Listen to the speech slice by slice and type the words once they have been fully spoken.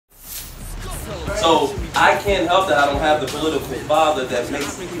So I can't help that I don't have the political father that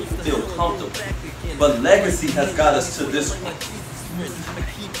makes people feel comfortable. But legacy has got us to this point.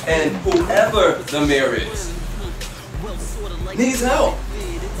 And whoever the mayor is needs help.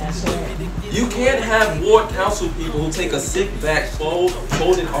 You can't have ward council people who take a sit back,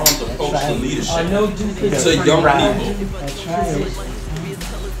 folded arms approach to leadership to young people. That's right.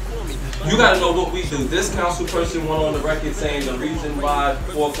 You gotta know what we do. This council person went on the record saying the reason why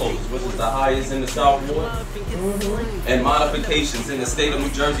foreclosures, which is the highest in the South Ward, and modifications in the state of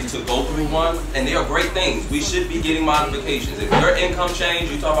New Jersey to go through one, and they are great things. We should be getting modifications. If your income change,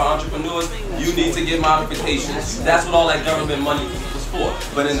 you talk about entrepreneurs, you need to get modifications. That's what all that government money was for.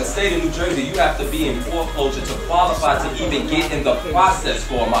 But in the state of New Jersey, you have to be in foreclosure to qualify to even get in the process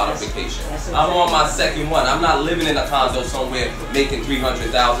for a modification. I'm on my second one. I'm not living in a condo somewhere making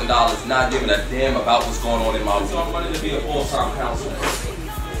 $300,000, not giving a damn about what's going on in my room. So I'm running to be a full-time counselor.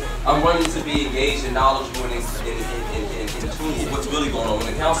 I'm running to be engaged and knowledgeable and in tune with what's really going on. When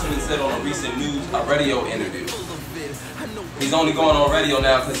the councilman said on a recent a radio interview, he's only going on radio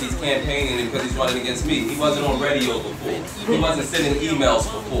now because he's campaigning and because he's running against me. He wasn't on radio before. He wasn't sending emails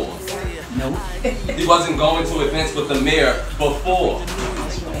before. No. He wasn't going to events with the mayor before.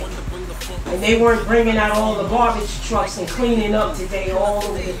 And they weren't bringing out all the garbage trucks and cleaning up today all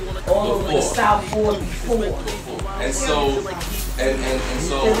over the South Ward before. And so,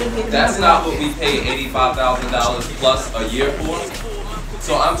 that's not what we pay $85,000 plus a year for.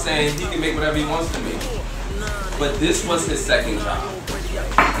 So I'm saying he can make whatever he wants to me. But this was his second job,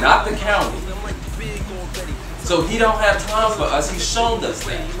 not the county. So he don't have time for us. He showed us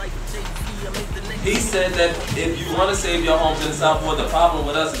that. He said that if you want to save your homes in the South Ward, the problem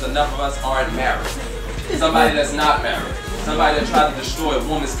with us is enough of us aren't married. Somebody that's not married. Somebody that tried to destroy a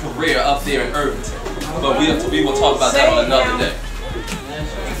woman's career up there in Irvington. But we will talk about that on another day.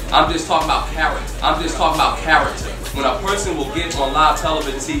 I'm just talking about character. I'm just talking about character. When a person will get on live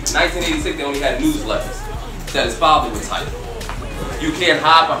television, see, 1986 they only had newsletters that his father would type. You can't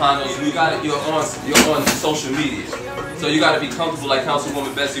hide behind those. You're on social media. So you got to be comfortable like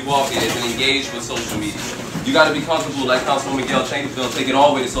Councilwoman Betsy Walker is and engage with social media. You got to be comfortable like Councilwoman Gail Changerfield, take it all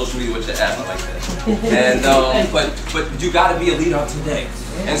the way to social media with your ass like that. And but you got to be a leader of today.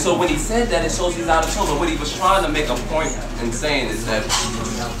 And so when he said that, it shows he's out of trouble. What he was trying to make a point in saying is that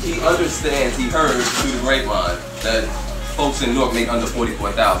he understands, he heard through the grapevine that folks in Newark make under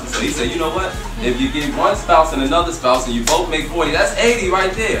 $44,000. So he said, you know what? If you give one spouse and another spouse and you both make 40, that's 80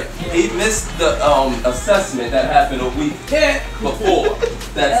 right there. He missed the assessment that happened a week before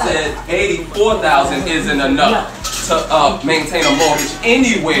that said 84,000 isn't enough to maintain a mortgage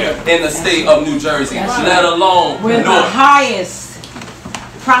anywhere in the state of New Jersey, let alone We're the highest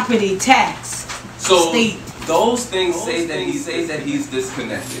property tax state. Those things say that he's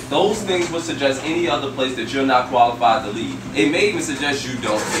disconnected. Those things would suggest any other place that you're not qualified to lead. It may even suggest you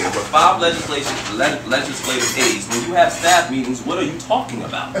don't care. With 5 legislative aides, when you have staff meetings, what are you talking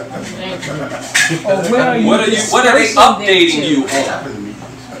about? What are they updating you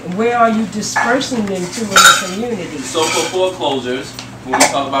on? Where are you dispersing them to in the community? So for foreclosures, when we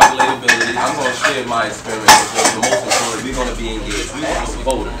talk about relatability, I'm going to share my experience because the most important, we're going to be engaged. We want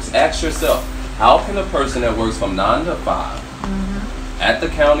voters. Ask yourself, how can a person that works from 9 to 5 at the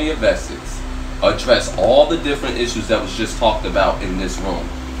County of Essex address all the different issues that was just talked about in this room?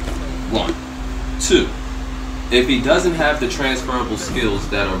 1. 2. If he doesn't have the transferable skills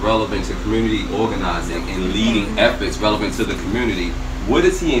that are relevant to community organizing and leading efforts relevant to the community, what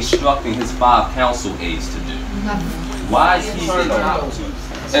is he instructing his 5 council aides to do? Why is he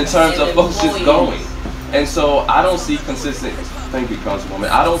in terms of folks just going? And so I don't see consistency. Thank you, Councilwoman.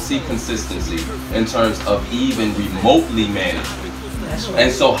 I don't see consistency in terms of even remotely management.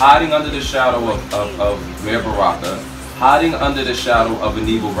 And so hiding under the shadow of Mayor Baraka, hiding under the shadow of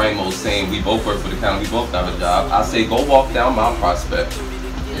Aníbal Ramos saying we both work for the county, we both have a job, I say go walk down Mount Prospect,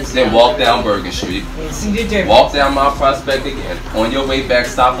 then walk down Bergen Street, walk down Mount Prospect again, on your way back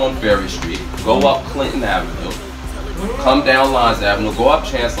stop on Ferry Street, go up Clinton Avenue, come down Lines Avenue, go up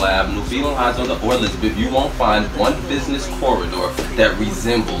Chancellor Avenue, Phelan Heights or Elizabeth, you won't find one business corridor that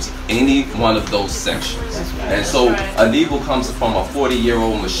resembles any one of those sections. And so Aníbal comes from a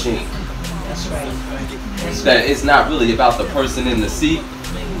 40-year-old machine. That it's not really about the person in the seat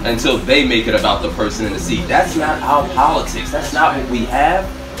until they make it about the person in the seat. That's not our politics. That's not what we have.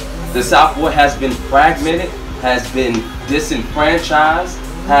 The South Ward has been fragmented, has been disenfranchised,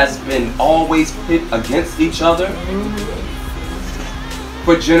 has been always pit against each other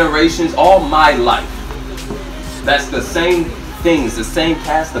for generations, all my life. That's the same things, the same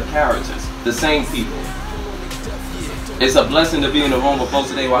cast of characters, the same people. It's a blessing to be in the room with folks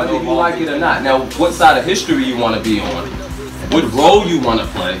today, whether you like it or not. Now, what side of history you want to be on, what role you want to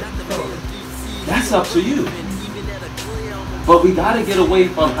play, that's up to you. But we got to get away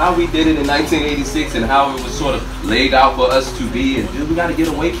from how we did it in 1986 and how it was sort of laid out for us to be. And dude, we got to get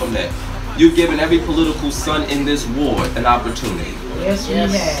away from that. You've given every political son in this ward an opportunity. Yes, we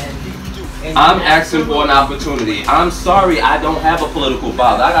have. I'm asking for an opportunity. I'm sorry I don't have a political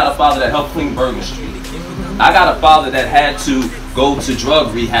father. I got a father that helped clean Bergen Street. I got a father that had to go to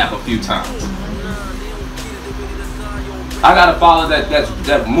drug rehab a few times. I got a father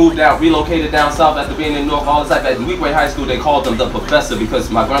that moved out, relocated down south after being in Newark all the time. At Weekway High School, they called him the professor because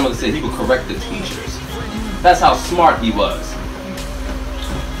my grandmother said he would correct the teachers. That's how smart he was.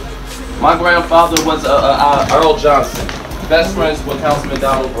 My grandfather was Earl Johnson. Best friends with Councilman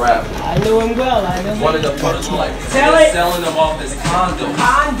Donald Bradley. I knew him well. I know him. One of the first ones. Selling them off as condos.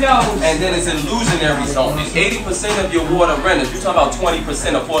 And then it's illusionary zoning. 80% of your water renters, you talk about 20%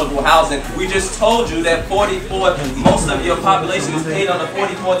 affordable housing. We just told you that most of your population is paid under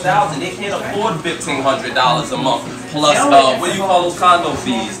 $44,000. They can't afford $1,500 a month. Plus, what do you call those condo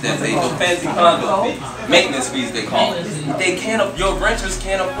fees? That they the fancy condo fees, maintenance fees they call it. They can't. Your renters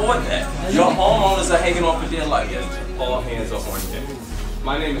can't afford that. Your homeowners are hanging on for dear life. All hands are on deck.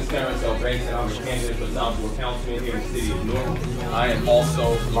 My name is Terrance L. Bankston. I'm a candidate for South Ward Councilman here in the city of Newark. I am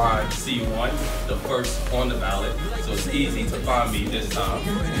also line C1, the first on the ballot, so it's easy to find me this time.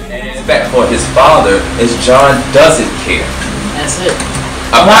 And back for his father is John doesn't care. That's it.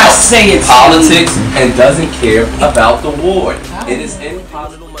 About politics and doesn't care about the ward. It is in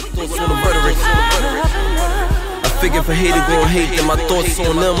politics. I figure if I hate it, gon' hate them. My thoughts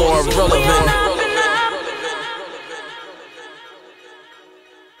on them are irrelevant.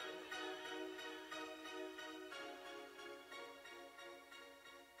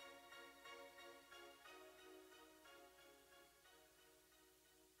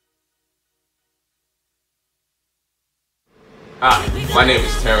 Hi, my name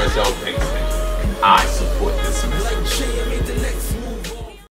is Terrance L. Bankston. I support